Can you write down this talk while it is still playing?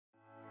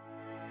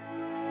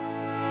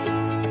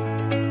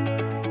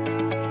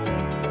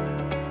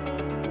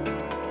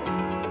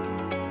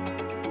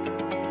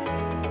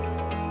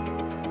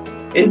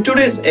In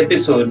today's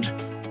episode,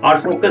 our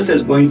focus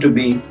is going to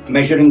be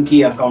measuring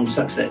key account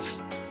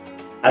success.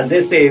 As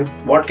they say,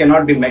 what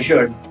cannot be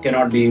measured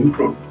cannot be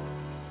improved.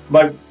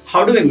 But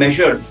how do we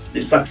measure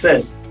the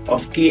success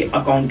of key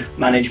account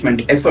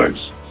management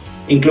efforts,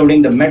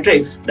 including the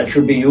metrics that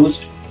should be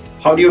used?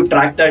 How do you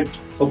track that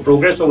for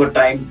progress over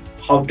time?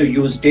 How to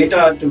use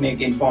data to make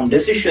informed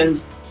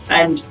decisions?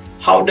 And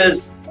how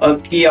does a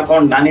key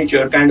account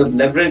manager kind of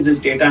leverage this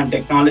data and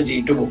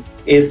technology to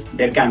ace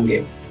their CAM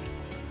game?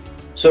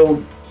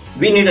 So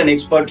we need an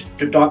expert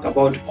to talk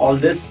about all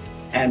this,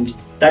 and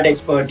that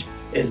expert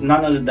is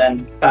none other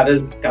than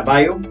Pavel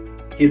Carballo.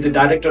 He's the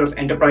Director of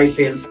Enterprise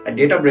Sales at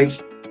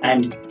Databricks,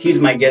 and he's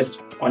my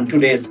guest on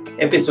today's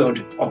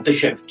episode of The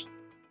Shift.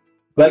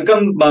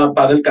 Welcome,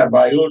 Pavel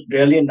Carballo.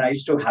 Really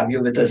nice to have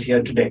you with us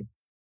here today.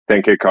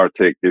 Thank you,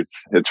 Karthik.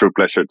 It's a true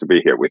pleasure to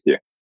be here with you.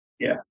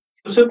 Yeah.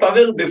 So,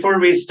 Pavel, before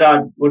we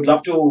start, would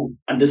love to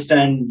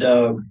understand,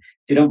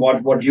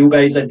 what you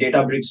guys at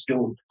Databricks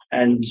do,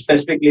 and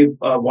specifically,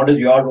 what is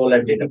your role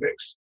at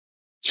Databricks?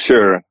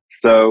 Sure.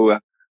 So,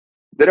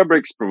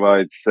 Databricks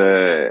provides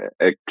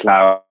a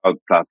cloud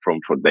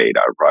platform for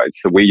data, right?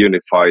 So we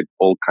unified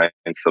all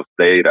kinds of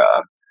data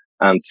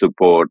and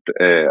support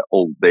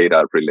all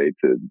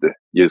data-related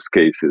use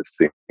cases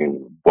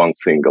in one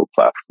single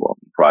platform,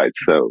 right?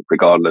 So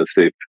regardless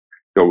if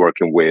you're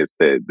working with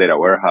data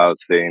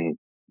warehousing,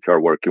 if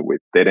you're working with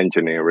data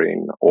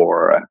engineering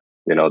or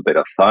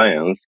data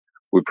science,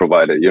 we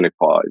provide a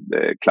unified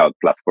cloud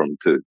platform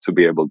to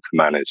be able to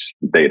manage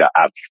data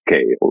at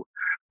scale,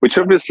 which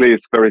obviously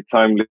is very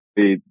timely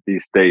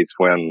these days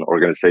when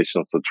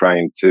organizations are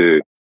trying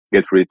to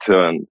get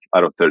returns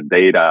out of their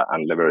data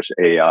and leverage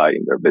AI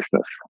in their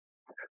business.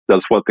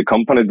 That's what the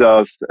company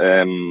does.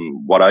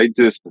 What I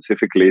do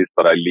specifically is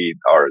that I lead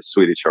our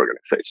Swedish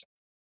organization.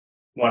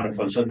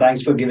 Wonderful. So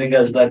thanks for giving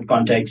us that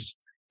context.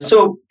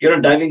 So,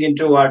 diving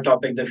into our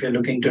topic that we're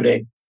looking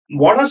today,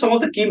 what are some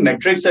of the key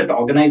metrics that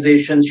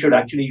organizations should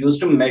actually use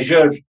to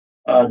measure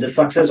the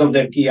success of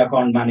their key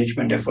account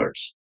management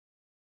efforts?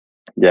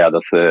 Yeah,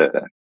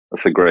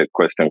 that's a great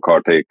question,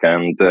 Karthik.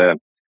 And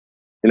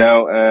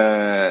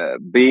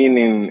being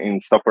in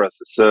software as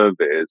a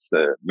service,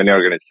 many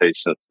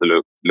organizations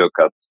look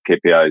at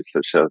KPIs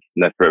such as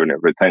net revenue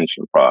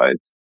retention, right?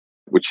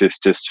 Which is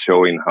just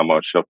showing how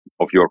much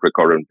of your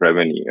recurrent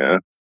revenue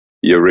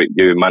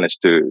you manage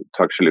to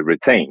actually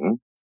retain.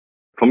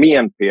 For me,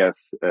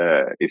 NPS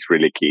is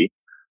really key,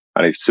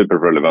 and it's super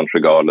relevant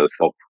regardless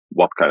of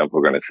what kind of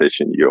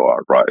organization you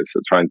are, right? So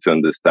trying to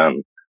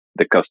understand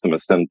the customer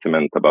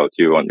sentiment about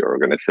you and your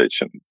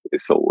organization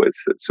is always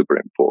super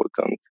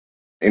important.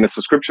 In a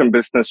subscription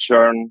business,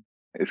 churn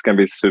is going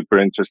to be super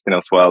interesting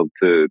as well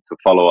to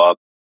follow up.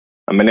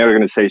 And many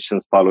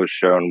organizations follow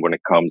churn when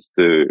it comes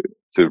to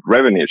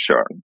revenue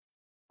churn.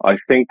 I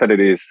think that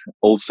it is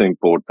also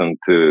important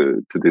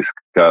to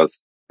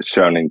discuss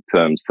churn in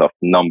terms of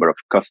number of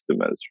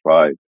customers,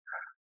 right?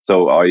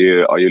 So are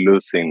you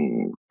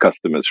losing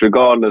customers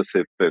regardless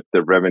if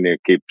the revenue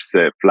keeps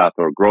flat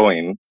or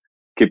growing?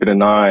 Keeping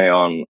an eye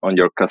on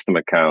your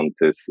customer count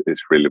is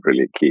really,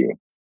 really key.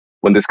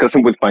 When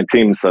discussing with my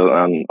teams,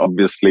 and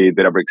obviously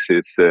Databricks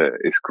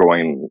is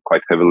growing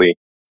quite heavily,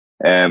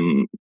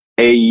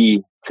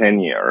 AE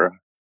tenure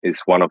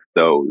is one of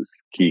those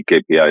key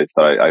KPIs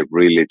that I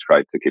really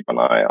try to keep an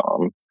eye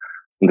on.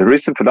 And the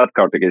reason for that,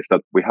 Karthik, is that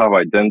we have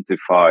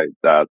identified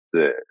that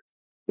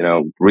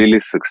really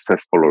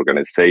successful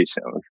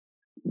organizations,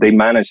 they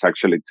manage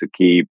actually to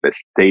keep a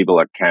stable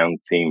account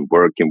team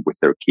working with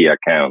their key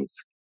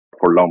accounts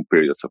for long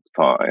periods of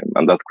time.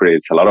 And that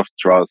creates a lot of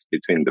trust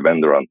between the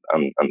vendor and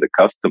the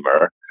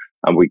customer.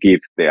 And we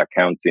give the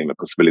account team a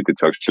possibility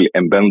to actually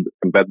embed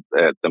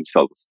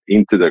themselves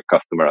into their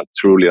customer and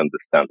truly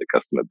understand the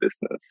customer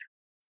business.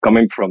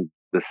 Coming from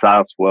the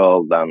SaaS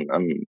world and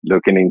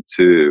looking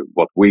into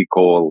what we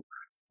call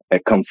a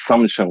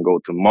consumption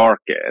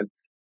go-to-market,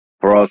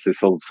 for us,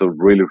 it's also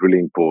really, really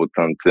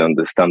important to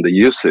understand the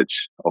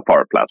usage of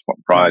our platform,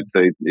 right?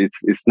 So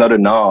it's not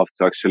enough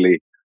to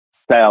actually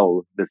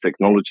sell the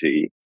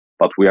technology,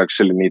 but we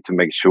actually need to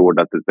make sure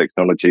that the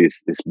technology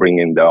is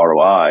bringing the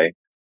ROI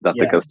that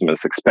the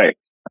customers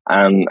expect.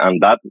 And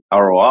that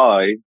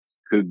ROI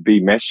could be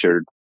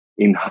measured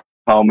in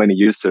how many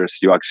users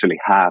you actually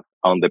have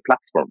on the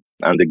platform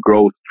and the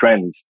growth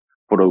trends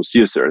for those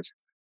users.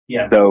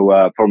 Yeah.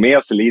 So for me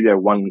as a leader,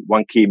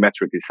 one key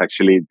metric is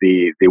actually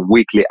the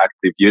weekly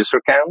active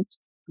user count.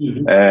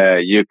 Mm-hmm.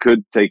 You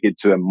could take it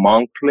to a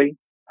monthly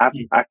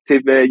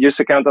active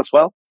user count as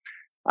well.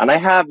 And I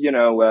have,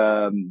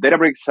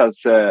 Databricks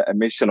has a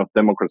mission of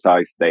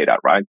democratize data,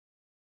 right?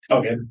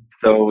 Okay.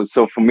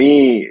 So for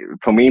me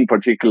in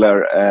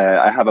particular,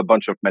 I have a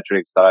bunch of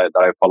metrics that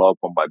I follow up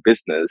on my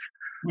business.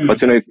 Mm.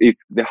 But if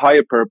the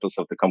higher purpose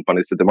of the company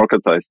is to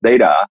democratize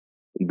data,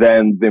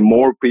 then the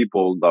more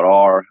people that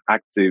are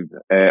active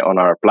on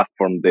our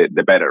platform,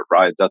 the better,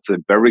 right? That's a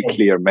very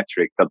clear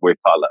metric that we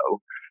follow.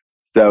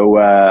 So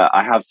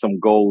I have some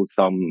goals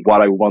on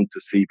what I want to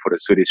see for the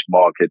Swedish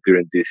market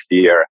during this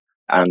year.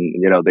 And,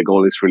 the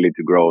goal is really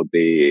to grow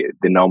the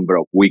number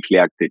of weekly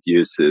active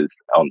users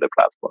on the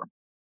platform.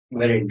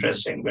 Very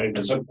interesting. Very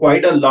interesting. So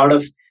quite a lot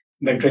of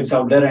metrics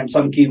out there and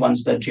some key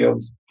ones that you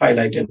have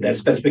highlighted there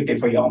specifically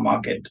for your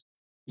market.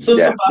 So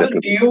Pavel,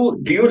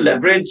 do you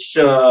leverage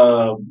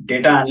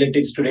data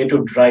analytics today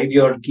to drive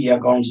your key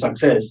account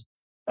success?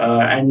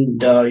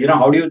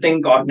 How do you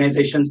think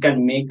organizations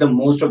can make the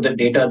most of the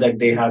data that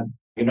they have,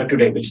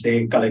 today, which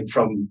they collect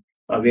from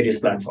various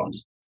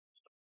platforms?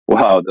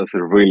 Wow, that's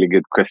a really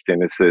good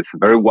question. It's a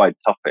very wide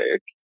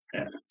topic.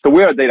 Yeah. So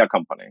we are a data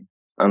company,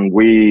 and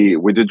we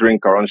do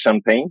drink our own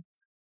champagne.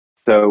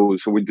 So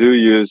we do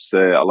use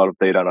a lot of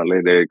data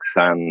analytics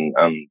and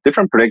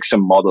different prediction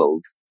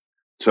models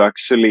to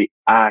actually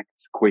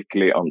act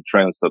quickly on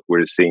trends that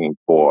we're seeing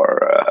for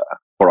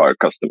our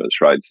customers,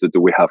 right? So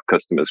do we have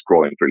customers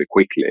growing really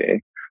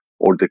quickly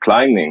or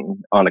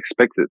declining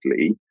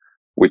unexpectedly?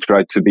 We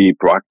try to be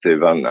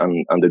proactive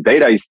and the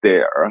data is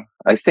there.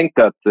 I think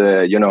that,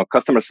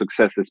 customer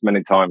success is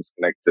many times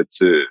connected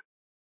to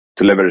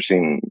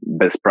leveraging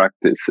best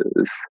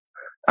practices.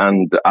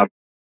 And as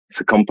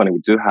a company, we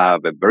do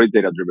have a very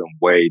data-driven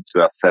way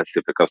to assess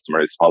if a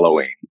customer is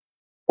following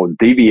or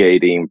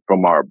deviating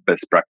from our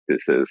best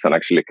practices and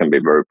actually can be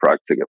very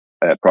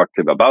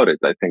proactive about it.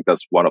 I think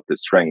that's one of the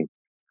strengths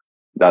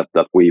that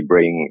we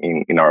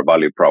bring in our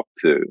value prop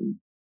to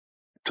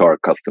our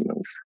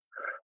customers.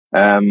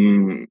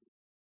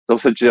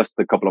 Those are just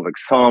a couple of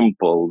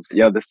examples.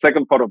 Yeah, the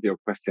second part of your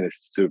question is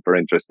super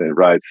interesting,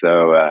 right?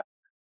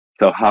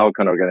 So how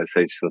can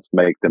organizations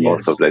make the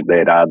most of their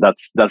data?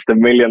 That's the $1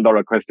 million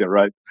question,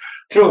 right?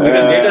 True,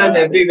 because data is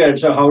everywhere.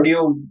 So how do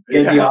you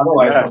get the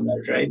ROI from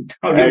that, right?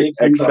 How do you make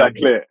sense of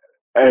it?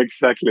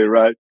 Exactly,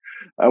 right.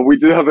 We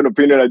do have an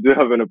opinion. I do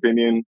have an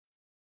opinion.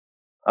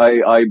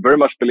 I very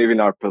much believe in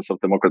our purpose of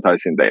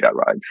democratizing data,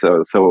 right?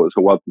 So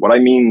what I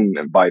mean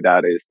by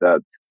that is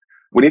that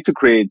we need to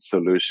create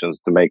solutions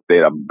to make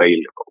data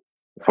available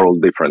for all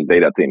different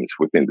data teams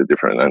within the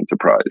different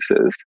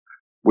enterprises.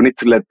 We need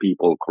to let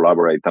people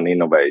collaborate and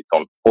innovate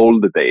on all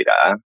the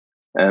data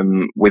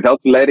without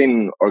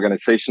letting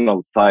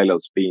organizational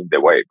silos be in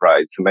the way,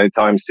 right? So many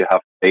times you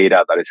have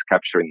data that is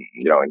capturing,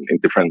 in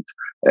different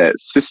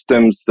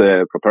systems,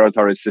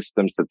 proprietary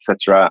systems,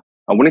 etc.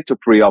 And we need to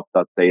free up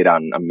that data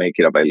and make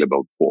it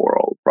available for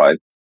all, right?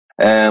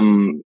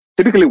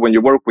 Typically, when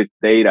you work with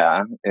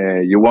data,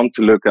 you want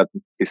to look at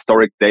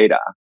historic data,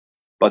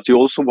 but you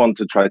also want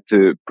to try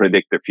to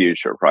predict the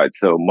future, right?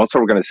 So most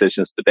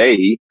organizations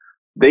today,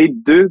 they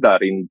do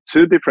that in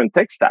two different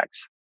tech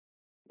stacks.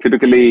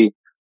 Typically,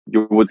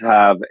 you would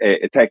have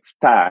a tech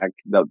stack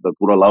that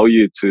would allow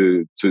you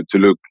to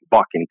look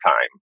back in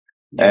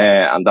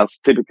time. And that's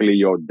typically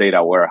your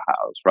data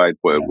warehouse, right?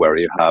 Where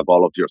you have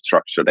all of your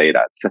structured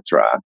data,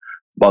 etc.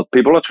 But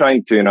people are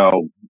trying to,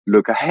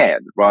 look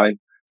ahead, right?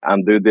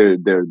 And do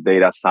their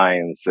data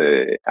science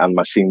and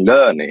machine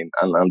learning.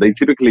 And they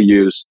typically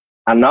use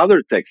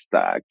another tech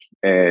stack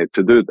to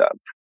do that.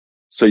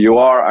 So you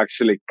are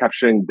actually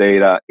capturing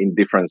data in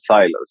different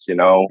silos.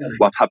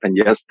 What happened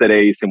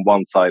yesterday is in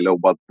one silo.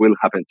 What will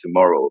happen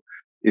tomorrow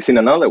is in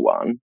another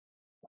one.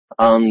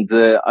 And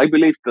I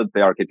believe that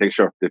the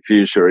architecture of the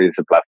future is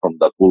a platform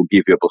that will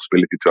give you a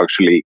possibility to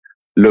actually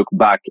look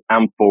back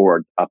and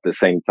forward at the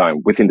same time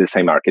within the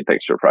same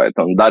architecture, right?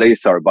 And that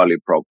is our value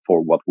prop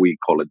for what we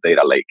call a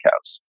data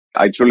lakehouse.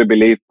 I truly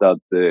believe that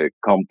the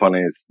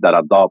companies that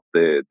adopt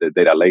the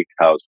data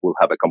lakehouse will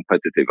have a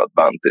competitive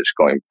advantage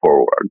going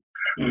forward.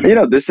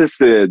 Mm-hmm. This is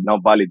now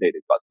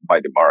validated by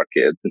the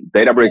market.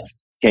 Databricks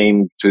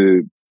came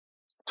to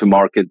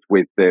market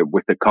with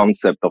the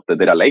concept of the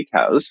data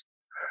lakehouse.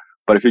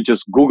 But if you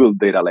just Google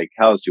data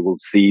lakehouse, you will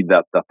see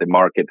that the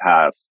market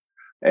has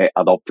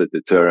adopted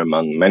the term,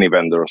 and many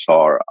vendors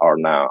are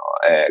now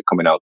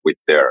coming out with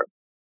their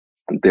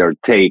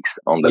takes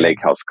on the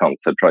lakehouse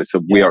concept, right?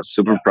 So we are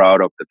super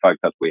proud of the fact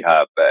that we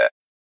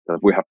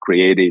have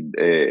created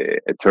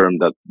a term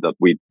that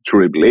we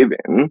truly believe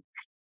in.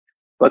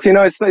 But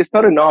it's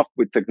not enough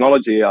with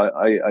technology.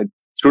 I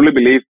truly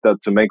believe that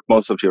to make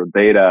most of your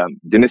data,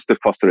 you need to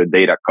foster a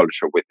data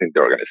culture within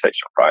the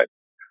organization, right?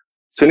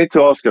 So you need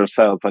to ask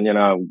yourself, and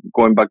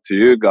going back to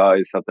you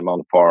guys at the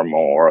Mount Farm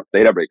or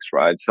Databricks,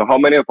 right? So how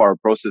many of our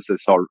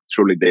processes are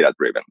truly data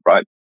driven,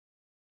 right?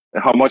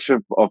 How much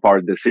of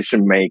our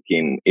decision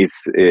making is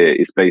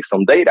based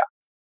on data?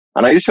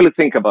 And I usually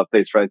think about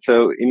this, right?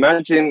 So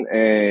imagine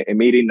a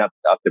meeting at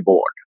the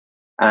board,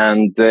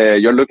 and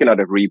you're looking at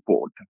a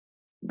report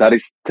that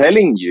is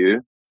telling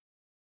you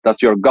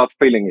that your gut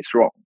feeling is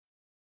wrong,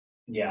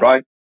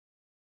 right?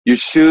 You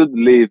should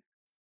leave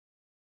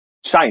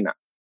China.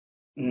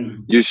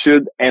 Mm. You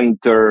should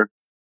enter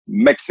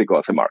Mexico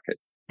as a market,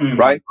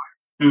 right?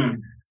 Mm.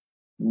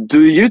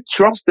 Do you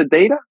trust the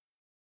data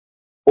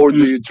or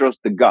do you trust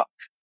the gut,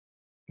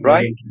 right?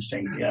 Very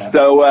interesting. Yeah.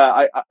 So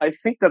I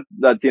think that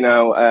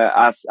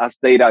as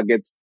data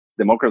gets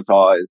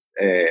democratized,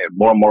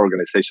 more and more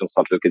organizations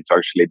are looking to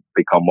actually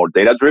become more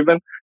data driven.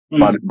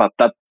 But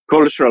that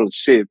cultural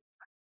shift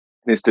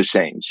needs to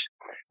change.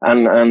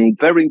 And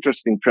very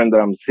interesting trend that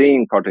I'm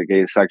seeing, Kartik,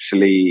 is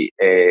actually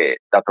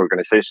that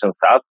organizations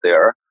out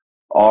there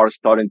are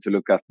starting to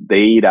look at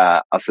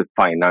data as a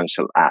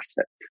financial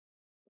asset,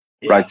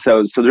 right?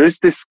 So there is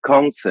this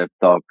concept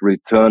of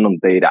return on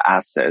data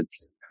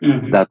assets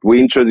that we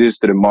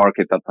introduced to the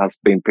market that has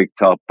been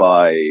picked up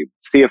by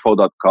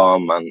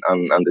CFO.com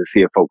and the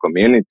CFO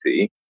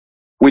community,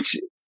 which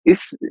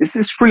is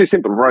really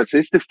simple, right? So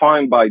it's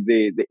defined by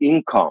the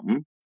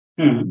income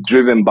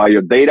driven by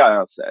your data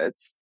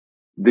assets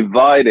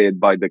divided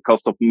by the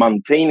cost of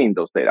maintaining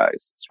those data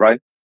assets, right?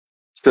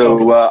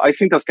 So I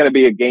think that's going to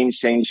be a game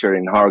changer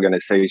in how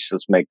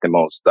organizations make the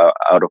most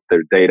out of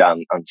their data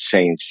and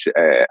change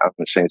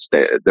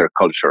their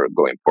culture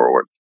going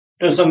forward.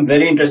 There's some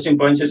very interesting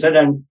points you said,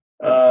 and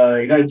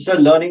it's a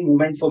learning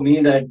moment for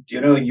me that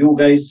you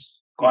guys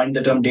coined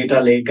the term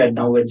data lake, and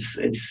now it's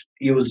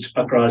used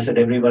across, and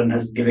everyone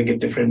has giving it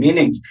different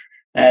meanings.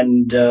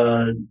 And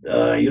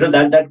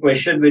that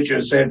question which you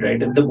said,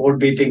 right, in the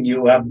board meeting,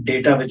 you have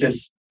data which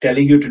is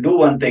telling you to do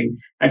one thing,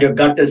 and your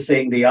gut is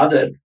saying the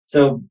other.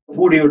 So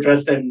who do you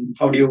trust, and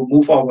how do you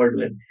move forward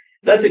with?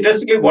 That's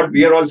interestingly what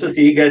we are also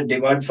seeing at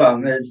Demand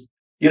Farm is,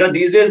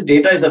 these days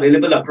data is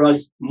available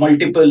across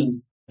multiple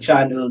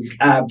channels,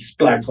 apps,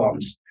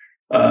 platforms,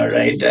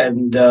 right?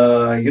 And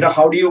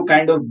how do you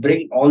kind of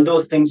bring all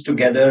those things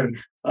together,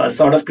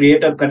 sort of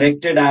create a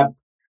connected app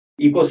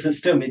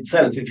ecosystem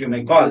itself, if you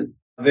may call,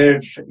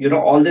 where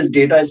all this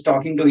data is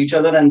talking to each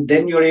other, and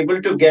then you're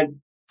able to get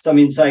some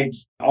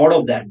insights out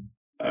of that,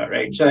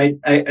 right? So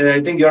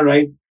I think you're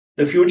right.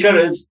 The future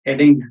is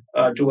heading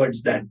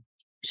towards that.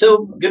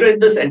 So in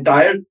this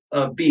entire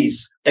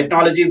piece,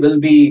 technology will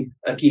be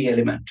a key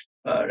element,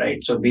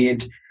 right? So be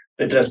it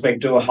with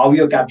respect to how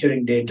you're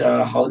capturing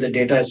data, how the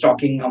data is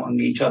talking among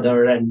each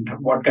other, and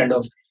what kind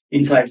of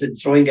insights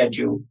it's throwing at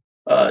you.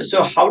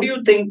 So how do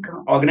you think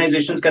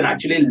organizations can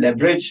actually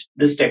leverage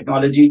this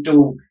technology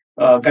to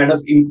kind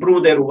of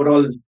improve their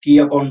overall key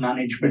account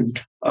management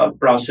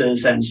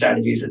process and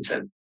strategies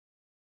itself?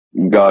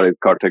 Got it,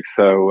 Kartik.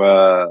 So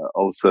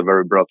also a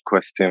very broad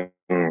question.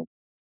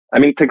 I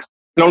mean,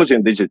 technology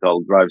and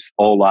digital drives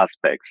all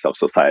aspects of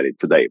society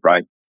today,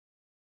 right?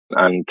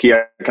 And key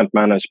account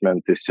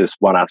management is just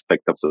one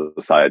aspect of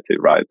society,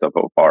 right? Of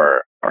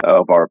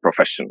our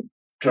profession.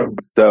 True.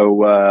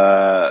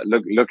 So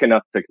looking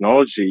at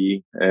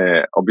technology,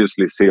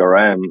 obviously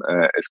CRM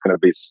is going to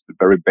be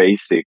very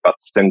basic but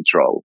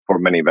central for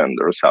many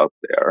vendors out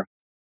there.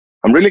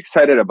 I'm really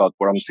excited about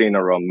what I'm seeing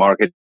around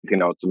marketing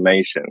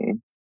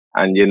automation.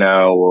 And,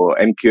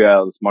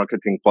 MQLs,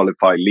 marketing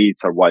qualified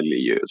leads, are widely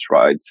used,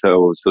 right?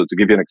 So to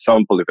give you an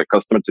example, if a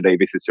customer today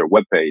visits your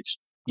webpage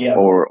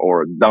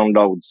or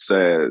downloads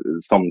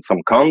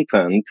some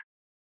content,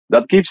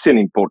 that gives you an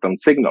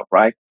important signal,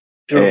 right?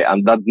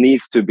 And that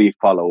needs to be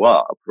followed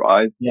up,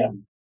 right? Yeah.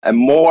 A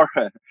more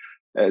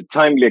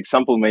timely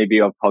example maybe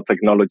of how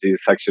technology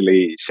is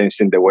actually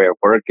changing the way of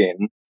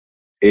working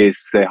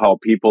is how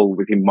people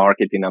within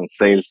marketing and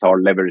sales are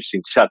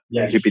leveraging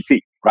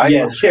ChatGPT, right?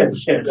 Yes, sure.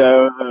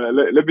 So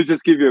let me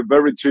just give you a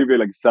very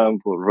trivial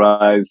example,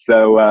 right?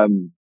 So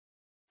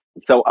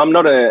I'm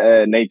not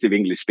a native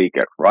English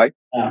speaker, right?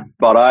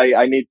 But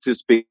I need to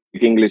speak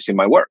English in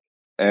my work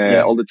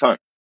all the time.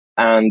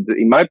 And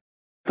in my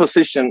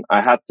position,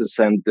 I had to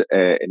send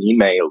an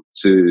email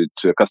to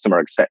a customer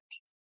exec.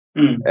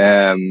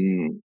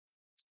 And,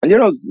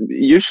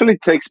 usually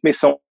it takes me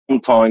some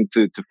time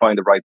to find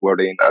the right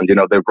wording and,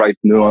 the right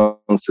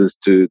nuances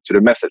to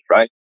the message,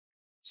 right?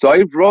 So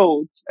I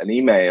wrote an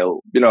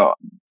email,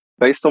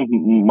 based on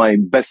my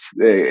best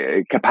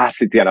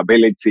capacity and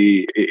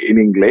ability in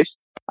English.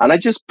 And I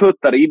just put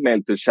that email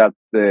to Chat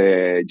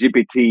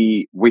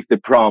GPT with the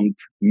prompt,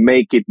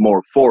 make it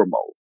more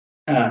formal,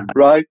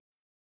 right?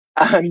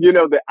 And,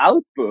 the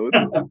output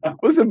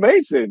was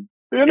amazing.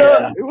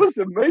 It was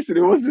amazing.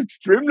 It was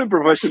extremely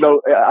professional.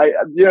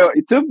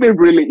 It took me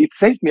it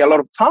saved me a lot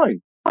of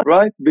time,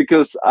 right?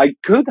 Because I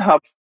could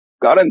have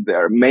gotten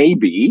there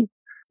maybe,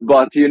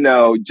 but,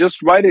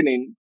 just writing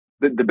in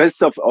the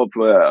best of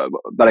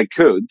that I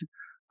could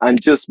and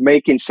just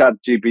making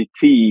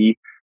ChatGPT,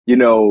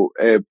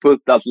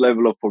 put that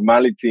level of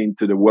formality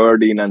into the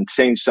wording and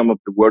change some of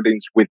the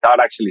wordings without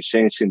actually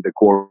changing the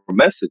core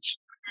message.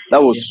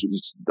 That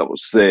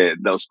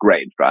was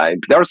great, right?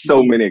 There are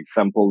so many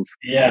examples.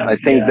 I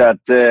think that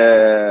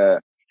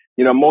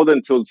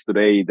modern tools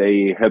today,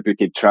 they help you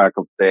keep track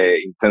of the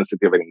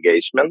intensity of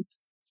engagement.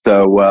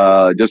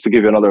 So just to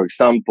give you another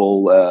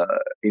example,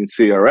 in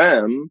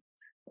CRM,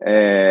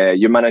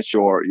 you manage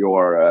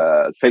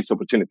your sales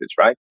opportunities,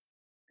 right?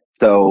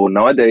 So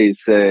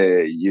nowadays,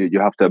 you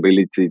have the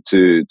ability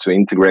to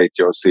integrate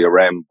your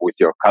CRM with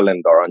your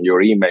calendar and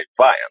your email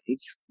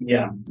clients,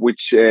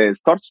 which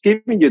starts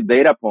giving you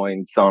data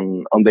points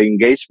on the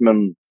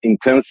engagement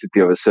intensity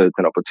of a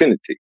certain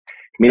opportunity,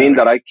 meaning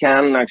that I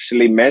can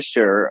actually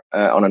measure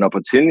on an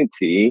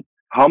opportunity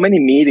how many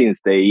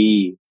meetings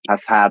they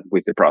has had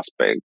with the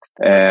prospect,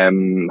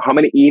 how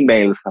many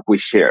emails have we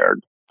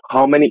shared,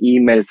 how many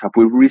emails have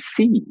we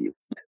received,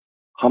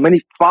 how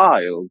many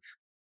files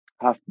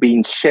have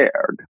been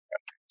shared.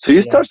 So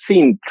you start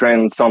seeing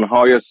trends on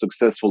how your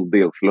successful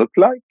deals look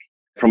like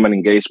from an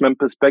engagement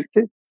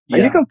perspective.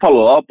 And you can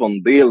follow up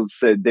on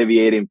deals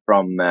deviating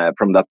from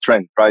that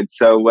trend, right?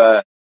 So,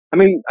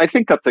 I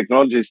think that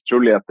technology is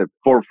truly at the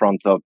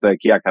forefront of the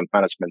key account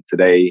management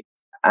today.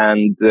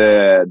 And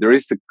there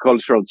is a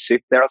cultural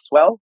shift there as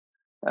well.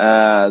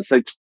 So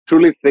I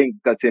truly think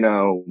that,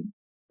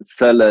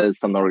 sellers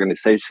and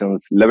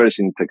organizations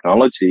leveraging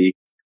technology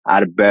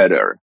are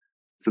better.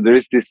 So there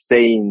is this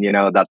saying,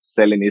 that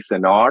selling is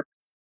an art.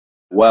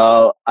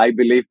 Well, I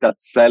believe that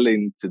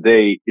selling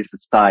today is a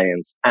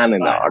science and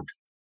an art.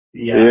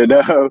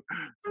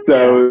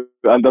 So,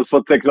 and that's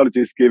what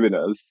technology is giving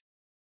us.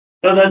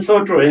 No, that's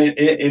so true.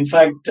 In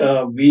fact,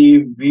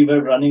 we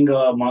were running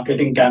a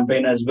marketing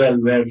campaign as well,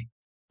 where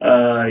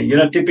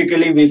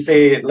typically we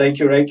say, like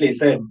you rightly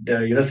said,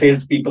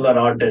 salespeople are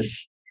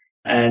artists,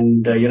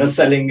 and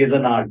selling is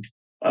an art.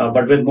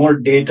 But with more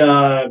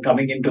data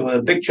coming into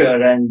the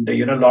picture, and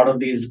a lot of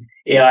these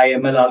AI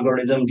ML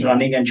algorithms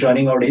running and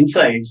churning out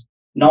insights,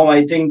 now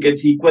I think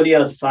it's equally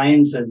a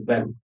science as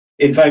well.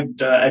 In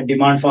fact, at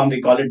Demand Farm,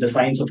 we call it the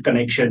science of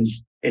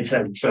connections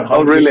itself. So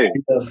how really?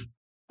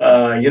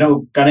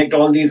 Connect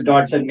all these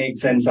dots and make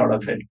sense out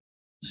of it.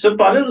 So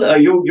Pavel,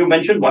 you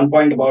mentioned one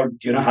point about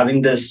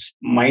having this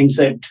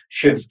mindset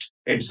shift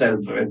itself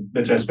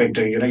with respect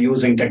to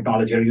using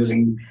technology or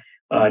using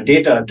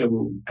data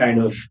to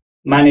kind of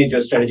manage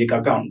your strategic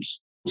accounts.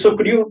 So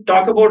could you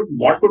talk about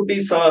what could be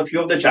a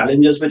few of the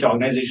challenges which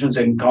organizations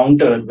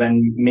encounter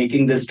when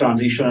making this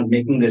transition and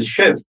making this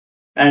shift,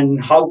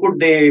 and how could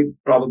they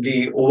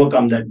probably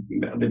overcome that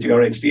with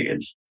your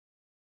experience?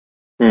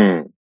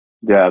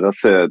 Yeah,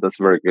 that's a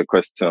very good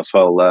question as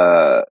well.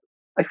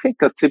 I think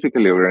that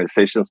typically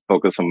organizations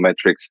focus on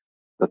metrics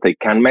that they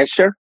can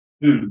measure,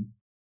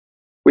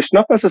 which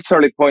not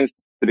necessarily points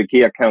to the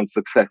key account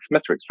success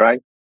metrics, right?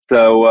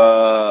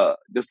 So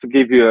just to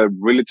give you a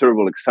really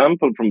terrible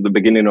example from the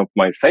beginning of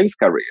my sales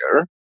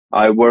career,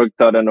 I worked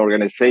at an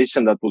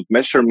organization that would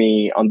measure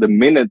me on the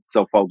minutes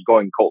of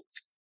outgoing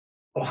calls,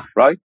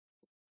 right?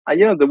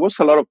 And, there was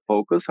a lot of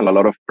focus and a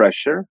lot of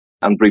pressure,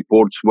 and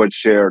reports were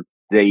shared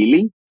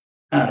daily.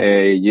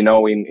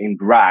 In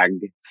RAG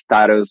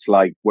status,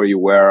 like where you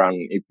were,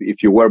 and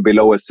if you were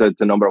below a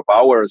certain number of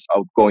hours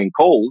outgoing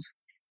calls,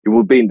 you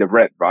would be in the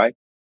red, right?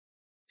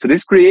 So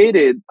this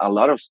created a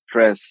lot of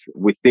stress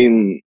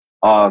within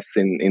us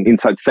in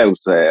inside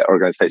sales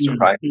organization,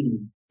 right?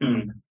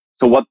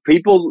 So what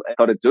people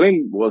started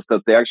doing was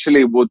that they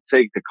actually would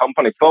take the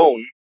company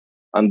phone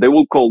and they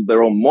would call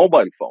their own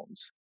mobile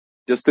phones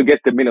just to get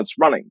the minutes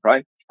running,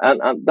 right? And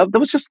that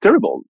was just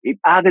terrible. It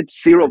added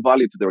zero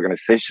value to the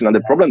organization. And the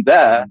problem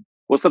there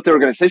was that the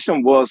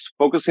organization was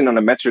focusing on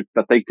a metric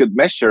that they could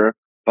measure,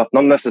 but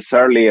not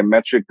necessarily a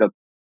metric that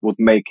would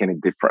make any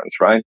difference,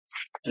 right?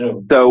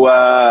 So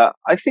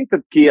I think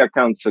that key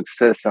account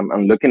success,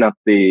 I'm looking at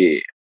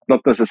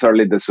not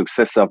necessarily the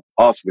success of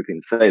us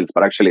within sales,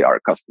 but actually our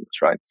customers,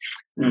 right?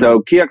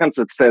 So key account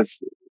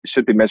success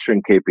should be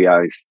measuring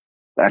KPIs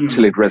that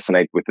actually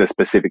resonate with the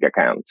specific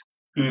account.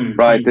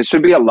 Right. There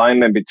should be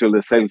alignment between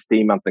the sales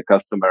team and the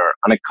customer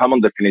and a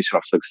common definition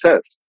of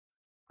success.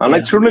 And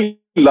I truly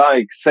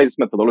like sales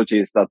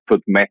methodologies that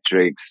put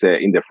metrics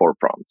in the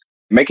forefront,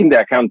 making the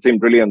account team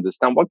really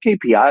understand what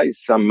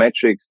KPIs and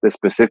metrics the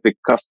specific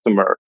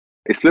customer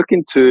is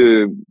looking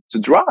to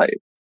drive.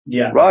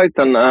 Right.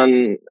 And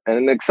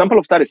an example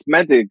of that is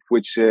Medic,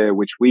 which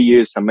we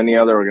use and many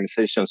other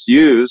organizations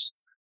use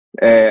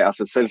as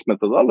a sales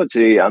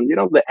methodology. And,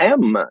 the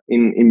M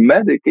in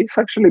Medic is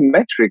actually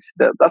metrics.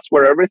 That's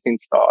where everything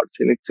starts.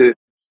 You need to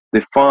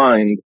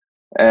define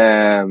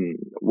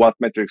what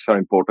metrics are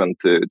important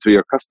to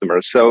your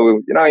customers.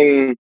 So,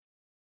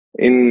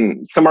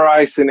 in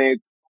summarizing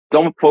it,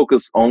 don't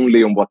focus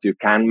only on what you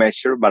can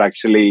measure, but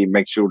actually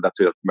make sure that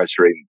you're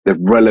measuring the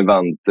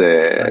relevant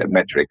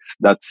metrics.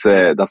 That's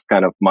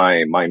kind of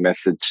my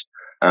message.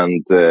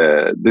 And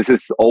this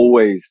is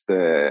always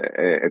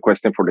a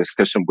question for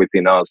discussion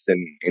within us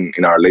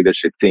in our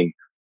leadership team.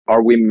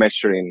 Are we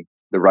measuring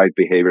the right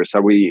behaviors?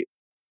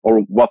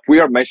 Or what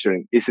we are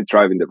measuring, is it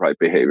driving the right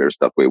behaviors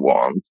that we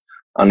want?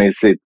 And is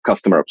it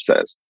customer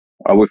obsessed?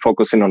 Are we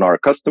focusing on our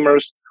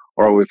customers,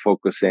 or are we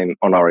focusing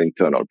on our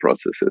internal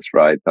processes,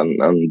 right?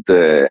 And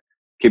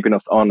keeping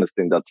us honest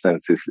in that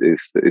sense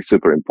is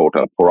super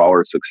important for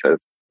our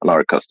success and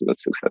our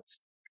customers' success.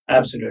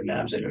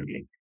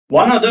 Absolutely.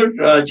 One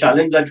other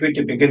challenge that we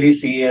typically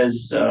see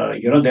is,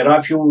 there are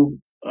a few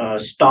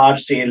star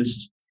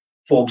sales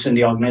folks in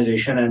the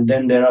organization, and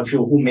then there are a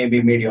few who may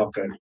be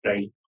mediocre,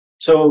 right?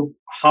 So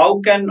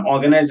how can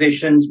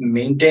organizations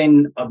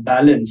maintain a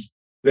balance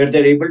where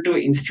they're able to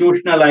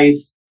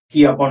institutionalize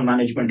key account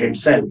management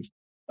itself,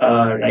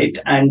 right?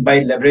 And by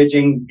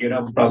leveraging,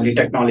 probably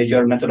technology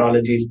or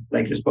methodologies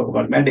like you spoke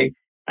about, Medic,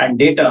 and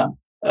data,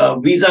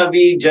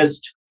 vis-a-vis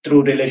just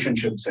through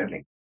relationship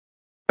selling.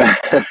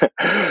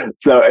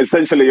 So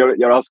essentially,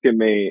 you're asking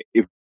me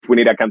if we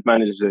need account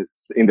managers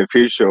in the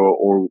future,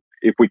 or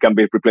if we can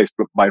be replaced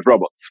by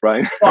robots,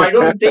 right? So I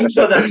don't think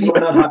so that's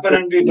going to happen,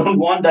 and we don't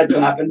want that to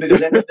happen,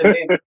 because at the end of the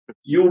day,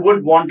 you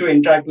would want to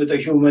interact with a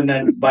human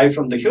and buy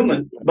from the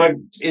human. But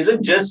is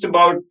it just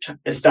about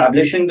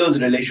establishing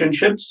those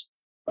relationships?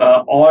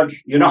 Or,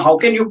 how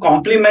can you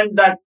complement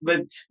that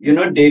with,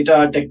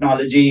 data,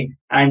 technology,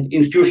 and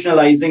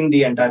institutionalizing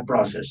the entire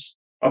process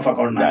of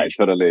account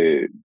management?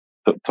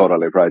 Yeah,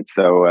 totally right.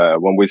 So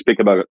when we speak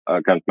about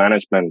account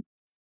management,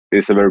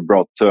 it's a very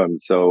broad term.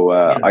 So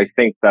I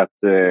think that,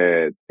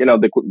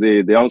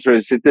 the answer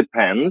is it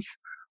depends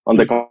on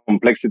the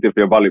complexity of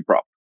your value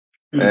prop.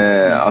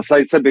 As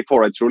I said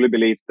before, I truly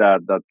believe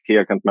that key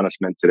account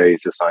management today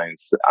is a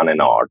science and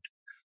an art.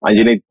 And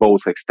you need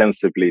both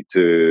extensively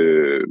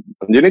you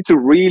need to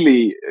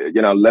really,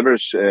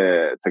 leverage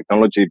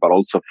technology, but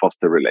also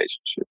foster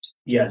relationships.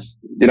 Yes.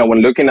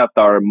 When looking at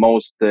our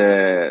most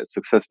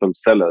successful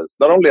sellers,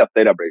 not only at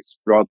Databricks,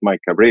 throughout my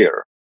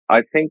career,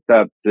 I think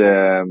that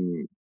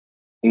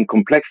in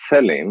complex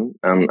selling,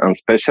 and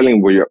especially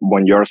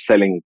when you're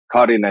selling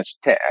cutting edge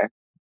tech,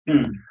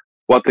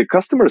 what the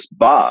customers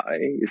buy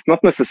is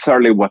not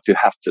necessarily what you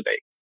have today.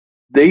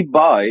 They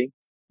buy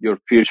your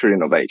future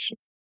innovation.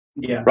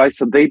 Yeah. Right.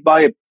 So they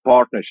buy a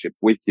partnership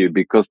with you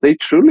because they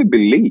truly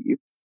believe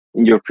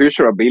in your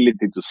future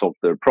ability to solve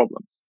their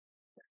problems.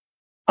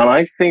 And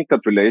I think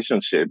that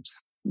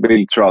relationships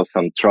build trust,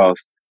 and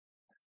trust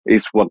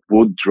is what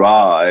would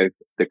drive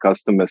the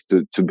customers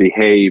to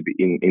behave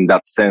in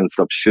that sense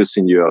of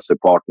choosing you as a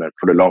partner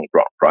for the long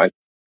run. Right.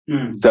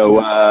 So,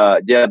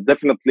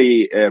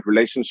 definitely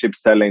relationship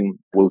selling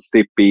will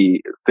still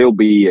be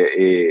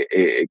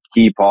a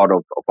key part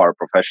of our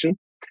profession.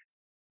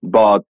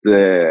 But,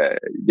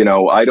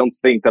 I don't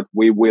think that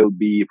we will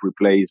be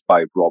replaced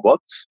by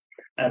robots,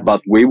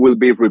 but we will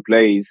be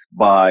replaced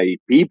by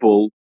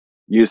people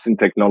using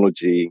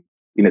technology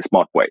in a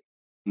smart way.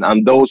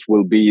 And those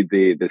will be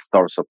the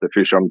stars of the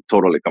future. I'm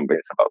totally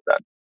convinced about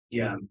that.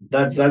 Yeah,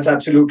 that's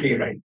absolutely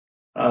right.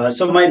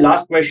 So my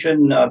last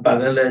question,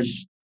 Pavel,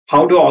 is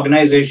how do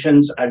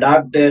organizations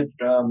adapt their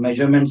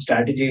measurement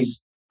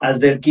strategies as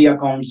their key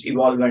accounts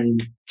evolve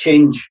and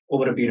change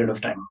over a period of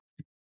time?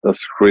 That's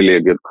really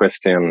a good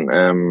question.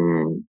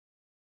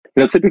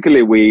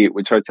 Typically we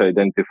try to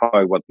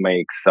identify what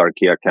makes our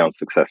key accounts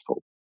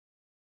successful.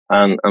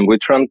 And we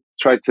try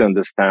to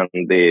understand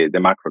the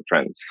macro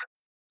trends.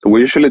 So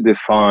we usually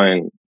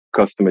define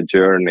customer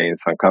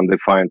journeys and can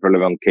define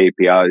relevant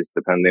KPIs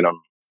depending on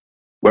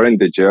where in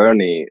the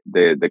journey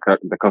the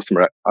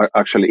customer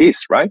actually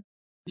is, right?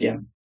 Yeah.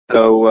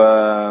 So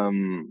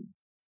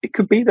it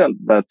could be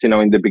that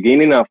in the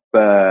beginning of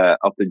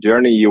the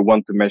journey you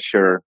want to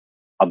measure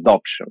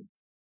adoption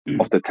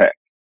of the tech,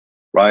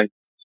 right?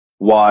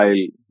 While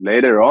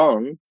later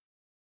on,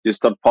 you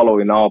start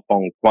following up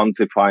on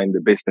quantifying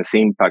the business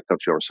impact of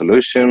your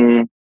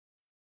solution,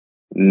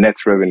 net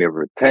revenue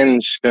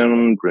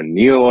retention,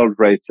 renewal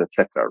rates,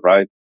 etc.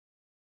 Right?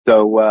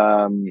 So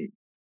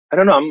I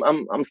don't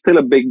know. I'm still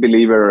a big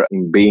believer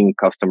in being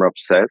customer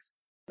obsessed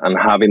and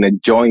having a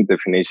joint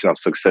definition of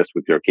success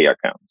with your key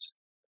accounts.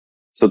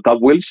 So that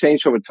will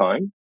change over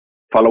time,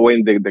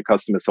 following the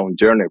customer's own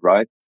journey,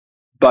 right?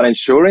 But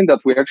ensuring that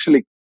we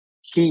actually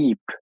keep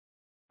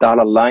that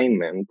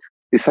alignment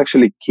is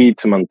actually key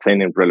to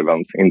maintaining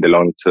relevance in the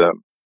long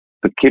term.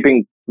 So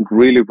keeping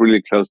really,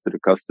 really close to the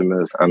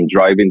customers and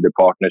driving the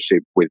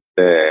partnership with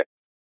a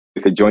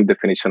joint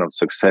definition of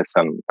success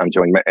and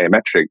joint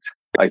metrics,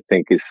 I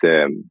think is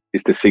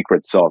the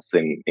secret sauce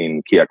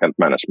in key account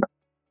management.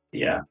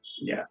 Yeah.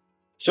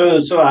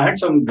 So I had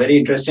some very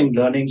interesting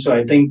learning. So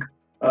I think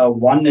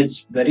one,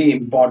 it's very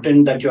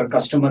important that you're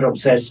customer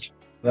obsessed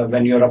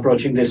when you're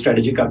approaching these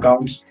strategic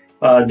accounts.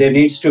 There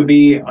needs to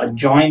be a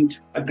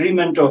joint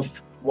agreement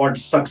of what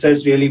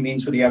success really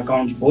means for the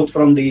accounts, both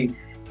from the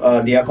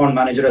account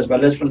manager as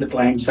well as from the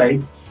client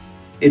side.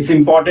 It's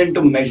important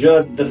to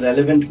measure the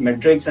relevant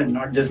metrics and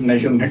not just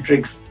measure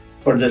metrics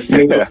for the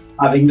sake of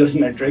having those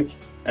metrics.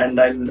 And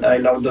I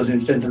love those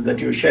instances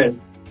that you shared.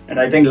 And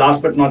I think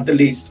last but not the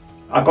least,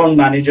 account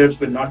managers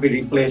will not be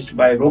replaced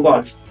by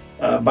robots,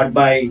 but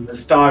by the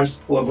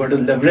stars who are going to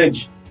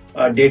leverage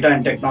data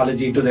and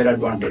technology to their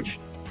advantage.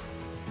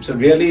 So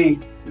really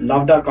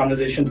loved our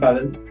conversation,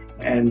 Pavel.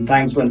 And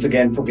thanks once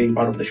again for being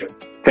part of the show.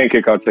 Thank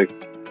you, Karthik.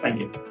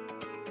 Thank you.